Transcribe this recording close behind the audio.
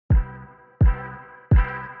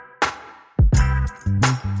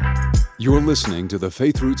You're listening to the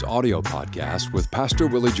Faith Roots audio podcast with Pastor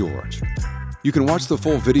Willie George. You can watch the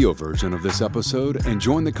full video version of this episode and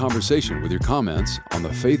join the conversation with your comments on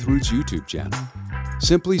the Faith Roots YouTube channel.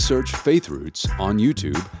 Simply search Faith Roots on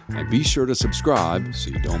YouTube and be sure to subscribe so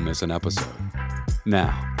you don't miss an episode.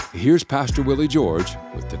 Now, here's Pastor Willie George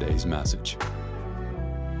with today's message.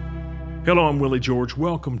 Hello, I'm Willie George.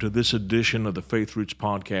 Welcome to this edition of the Faith Roots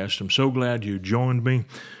podcast. I'm so glad you joined me.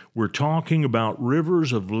 We're talking about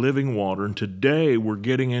rivers of living water, and today we're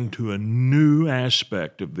getting into a new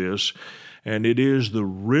aspect of this, and it is the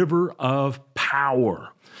river of power.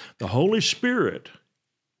 The Holy Spirit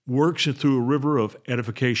works through a river of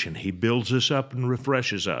edification. He builds us up and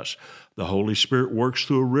refreshes us. The Holy Spirit works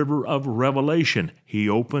through a river of revelation. He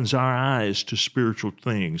opens our eyes to spiritual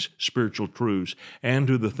things, spiritual truths, and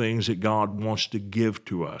to the things that God wants to give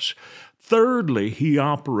to us. Thirdly, He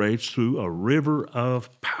operates through a river of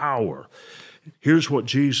power. Here's what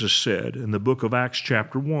Jesus said in the book of Acts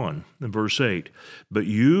chapter 1 and verse 8. But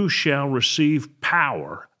you shall receive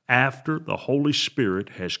power after the Holy Spirit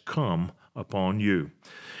has come upon you.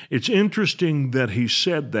 It's interesting that he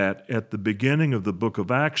said that at the beginning of the book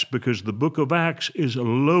of Acts because the book of Acts is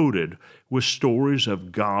loaded with stories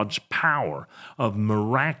of God's power, of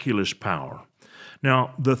miraculous power.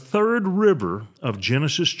 Now, the third river of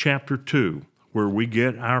Genesis chapter 2, where we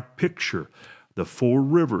get our picture, the four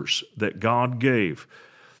rivers that God gave,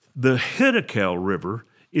 the Hiddekel River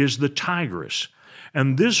is the Tigris.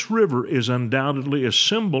 And this river is undoubtedly a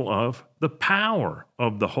symbol of the power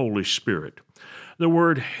of the Holy Spirit. The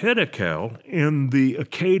word Hiddekel in the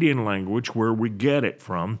Akkadian language, where we get it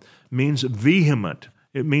from, means vehement.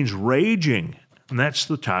 It means raging, and that's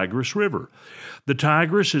the Tigris River. The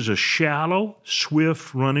Tigris is a shallow,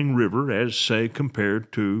 swift-running river, as, say,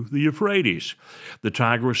 compared to the Euphrates. The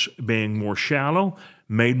Tigris, being more shallow,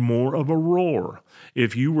 made more of a roar.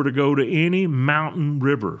 If you were to go to any mountain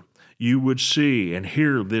river, you would see and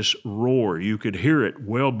hear this roar. You could hear it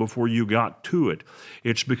well before you got to it.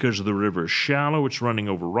 It's because the river is shallow, it's running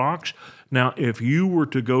over rocks. Now, if you were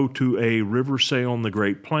to go to a river, say, on the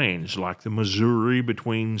Great Plains, like the Missouri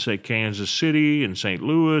between, say, Kansas City and St.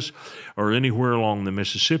 Louis, or anywhere along the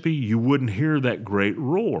Mississippi, you wouldn't hear that great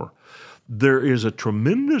roar. There is a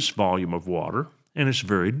tremendous volume of water, and it's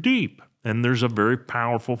very deep, and there's a very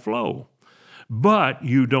powerful flow. But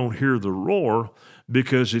you don't hear the roar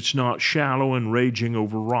because it's not shallow and raging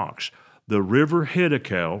over rocks. The river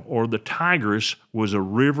Hiddekel, or the Tigris, was a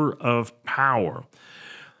river of power.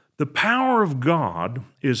 The power of God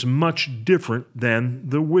is much different than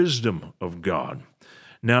the wisdom of God.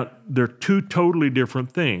 Now, they're two totally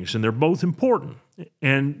different things, and they're both important.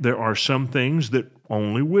 And there are some things that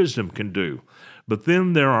only wisdom can do. But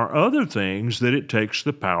then there are other things that it takes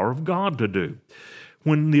the power of God to do.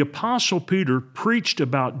 When the Apostle Peter preached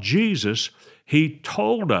about Jesus, he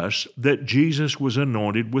told us that Jesus was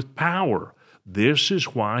anointed with power. This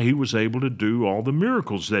is why he was able to do all the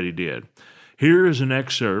miracles that he did. Here is an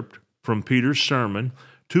excerpt from Peter's sermon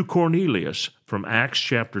to Cornelius from Acts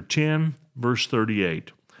chapter 10, verse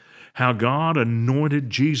 38. How God anointed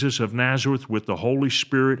Jesus of Nazareth with the Holy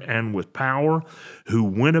Spirit and with power, who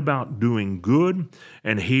went about doing good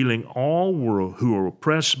and healing all who were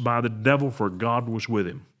oppressed by the devil, for God was with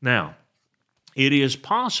him. Now, it is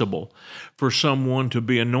possible for someone to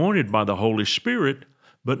be anointed by the Holy Spirit,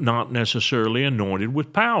 but not necessarily anointed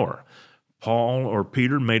with power. Paul or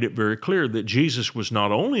Peter made it very clear that Jesus was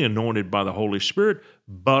not only anointed by the Holy Spirit,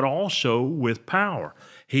 but also with power.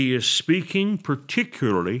 He is speaking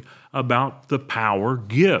particularly about the power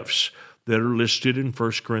gifts that are listed in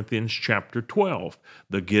 1 Corinthians chapter 12,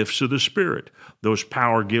 the gifts of the Spirit. Those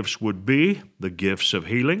power gifts would be the gifts of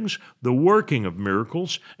healings, the working of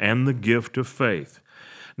miracles, and the gift of faith.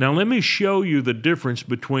 Now let me show you the difference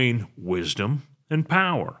between wisdom and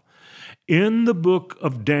power. In the book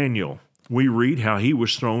of Daniel, we read how he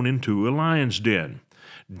was thrown into a lion's den.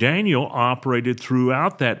 Daniel operated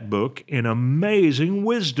throughout that book in amazing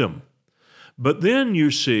wisdom. But then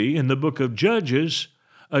you see in the book of Judges,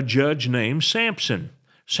 a judge named Samson.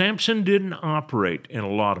 Samson didn't operate in a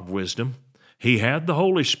lot of wisdom. He had the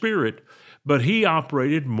Holy Spirit, but he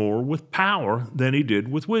operated more with power than he did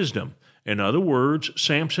with wisdom. In other words,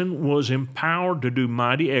 Samson was empowered to do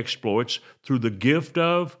mighty exploits through the gift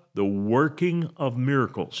of the working of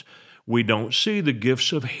miracles. We don't see the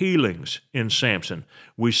gifts of healings in Samson.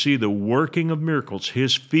 We see the working of miracles.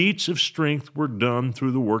 His feats of strength were done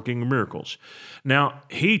through the working of miracles. Now,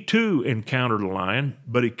 he too encountered a lion,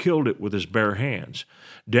 but he killed it with his bare hands.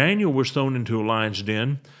 Daniel was thrown into a lion's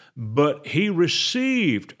den, but he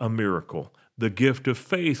received a miracle. The gift of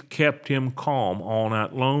faith kept him calm all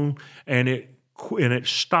night long, and it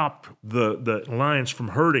stopped the lions from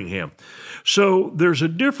hurting him. So there's a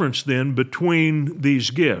difference then between these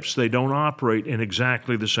gifts. They don't operate in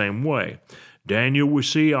exactly the same way. Daniel, we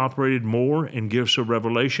see, operated more in gifts of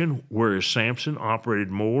revelation, whereas Samson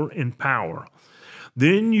operated more in power.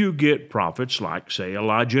 Then you get prophets like, say,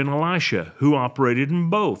 Elijah and Elisha, who operated in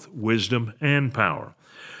both wisdom and power.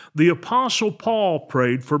 The Apostle Paul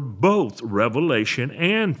prayed for both revelation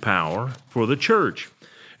and power for the church.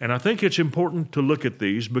 And I think it's important to look at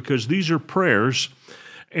these because these are prayers,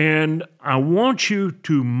 and I want you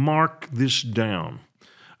to mark this down.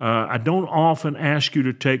 I don't often ask you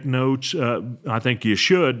to take notes. I think you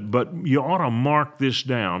should, but you ought to mark this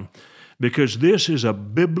down because this is a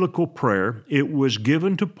biblical prayer. It was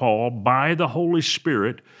given to Paul by the Holy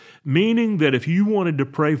Spirit, meaning that if you wanted to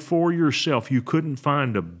pray for yourself, you couldn't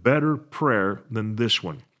find a better prayer than this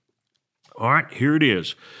one. All right, here it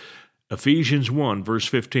is. Ephesians 1, verse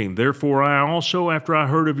 15, Therefore I also, after I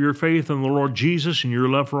heard of your faith in the Lord Jesus and your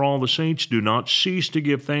love for all the saints, do not cease to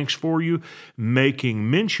give thanks for you,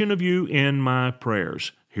 making mention of you in my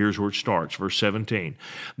prayers. Here's where it starts, verse 17.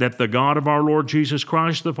 That the God of our Lord Jesus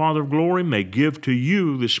Christ, the Father of glory, may give to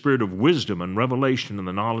you the spirit of wisdom and revelation and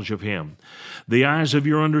the knowledge of him. The eyes of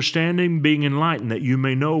your understanding being enlightened, that you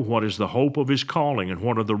may know what is the hope of his calling, and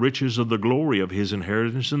what are the riches of the glory of his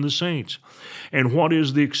inheritance in the saints, and what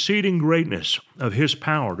is the exceeding greatness of his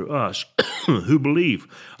power to us who believe,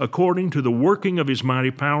 according to the working of his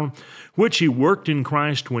mighty power, which he worked in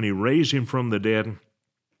Christ when he raised him from the dead,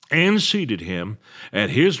 and seated him at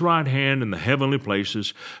his right hand in the heavenly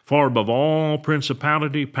places, far above all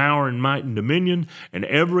principality, power, and might, and dominion, and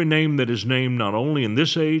every name that is named, not only in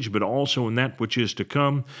this age, but also in that which is to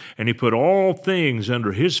come. And he put all things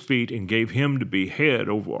under his feet, and gave him to be head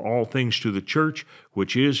over all things to the church,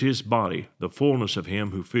 which is his body, the fullness of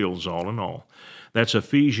him who fills all in all. That's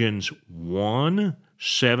Ephesians 1,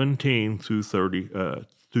 17 through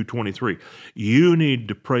 23. You need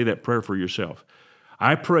to pray that prayer for yourself.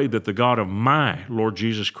 I pray that the God of my Lord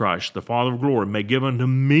Jesus Christ, the Father of glory, may give unto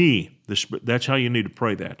me the Spirit. That's how you need to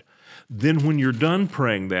pray that. Then when you're done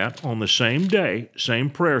praying that, on the same day, same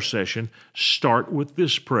prayer session, start with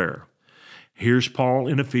this prayer. Here's Paul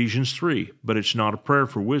in Ephesians 3, but it's not a prayer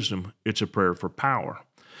for wisdom, it's a prayer for power.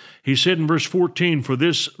 He said in verse 14, For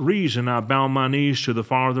this reason I bow my knees to the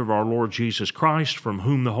Father of our Lord Jesus Christ, from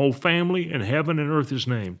whom the whole family in heaven and earth is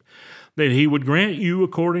named, that he would grant you,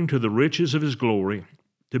 according to the riches of his glory,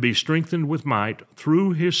 to be strengthened with might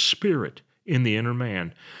through his Spirit in the inner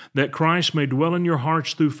man, that Christ may dwell in your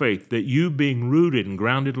hearts through faith, that you, being rooted and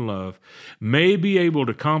grounded in love, may be able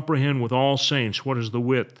to comprehend with all saints what is the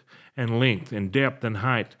width and length and depth and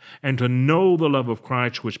height, and to know the love of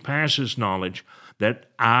Christ which passes knowledge, that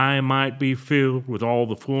I might be filled with all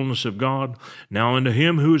the fullness of God. Now unto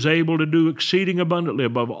him who is able to do exceeding abundantly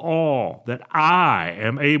above all that I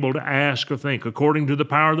am able to ask or think, according to the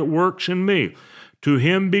power that works in me, to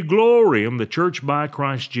him be glory in the church by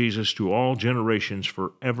Christ Jesus to all generations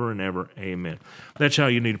forever and ever. Amen. That's how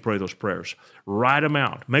you need to pray those prayers. Write them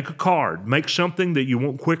out. Make a card. Make something that you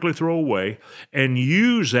won't quickly throw away and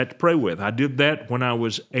use that to pray with. I did that when I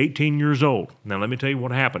was 18 years old. Now let me tell you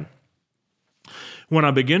what happened. When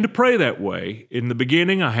I began to pray that way, in the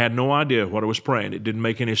beginning, I had no idea what I was praying. It didn't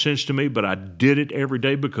make any sense to me, but I did it every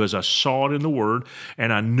day because I saw it in the Word,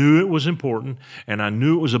 and I knew it was important, and I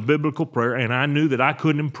knew it was a biblical prayer, and I knew that I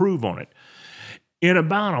couldn't improve on it. In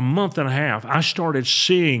about a month and a half, I started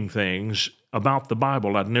seeing things about the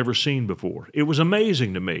Bible I'd never seen before. It was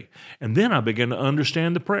amazing to me. And then I began to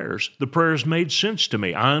understand the prayers. The prayers made sense to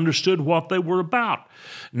me. I understood what they were about.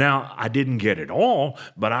 Now, I didn't get it all,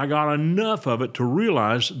 but I got enough of it to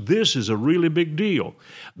realize this is a really big deal.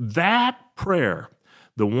 That prayer,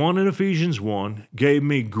 the one in Ephesians 1, gave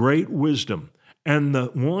me great wisdom. And the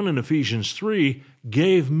one in Ephesians 3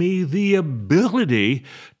 gave me the ability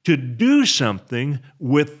to do something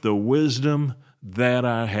with the wisdom that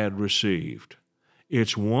I had received.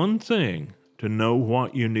 It's one thing to know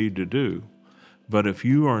what you need to do, but if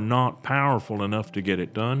you are not powerful enough to get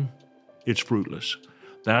it done, it's fruitless.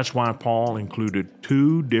 That's why Paul included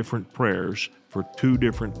 2 different prayers for 2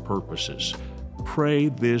 different purposes. Pray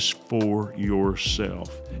this for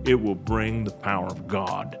yourself. It will bring the power of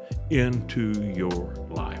God into your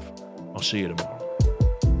life. I'll see you tomorrow.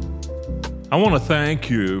 I want to thank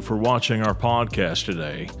you for watching our podcast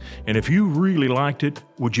today. And if you really liked it,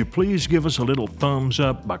 would you please give us a little thumbs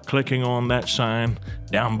up by clicking on that sign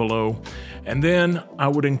down below? And then I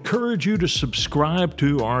would encourage you to subscribe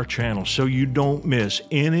to our channel so you don't miss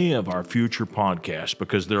any of our future podcasts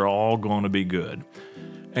because they're all going to be good.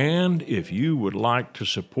 And if you would like to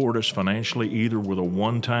support us financially, either with a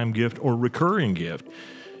one-time gift or recurring gift,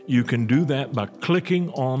 you can do that by clicking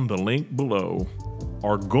on the link below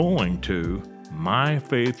or going to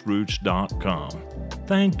myfaithroots.com.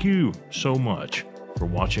 Thank you so much for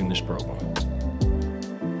watching this program.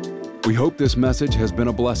 We hope this message has been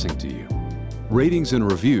a blessing to you. Ratings and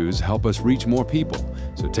reviews help us reach more people,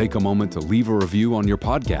 so take a moment to leave a review on your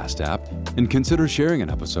podcast app and consider sharing an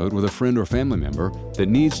episode with a friend or family member that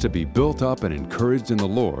needs to be built up and encouraged in the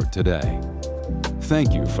Lord today.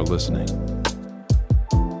 Thank you for listening.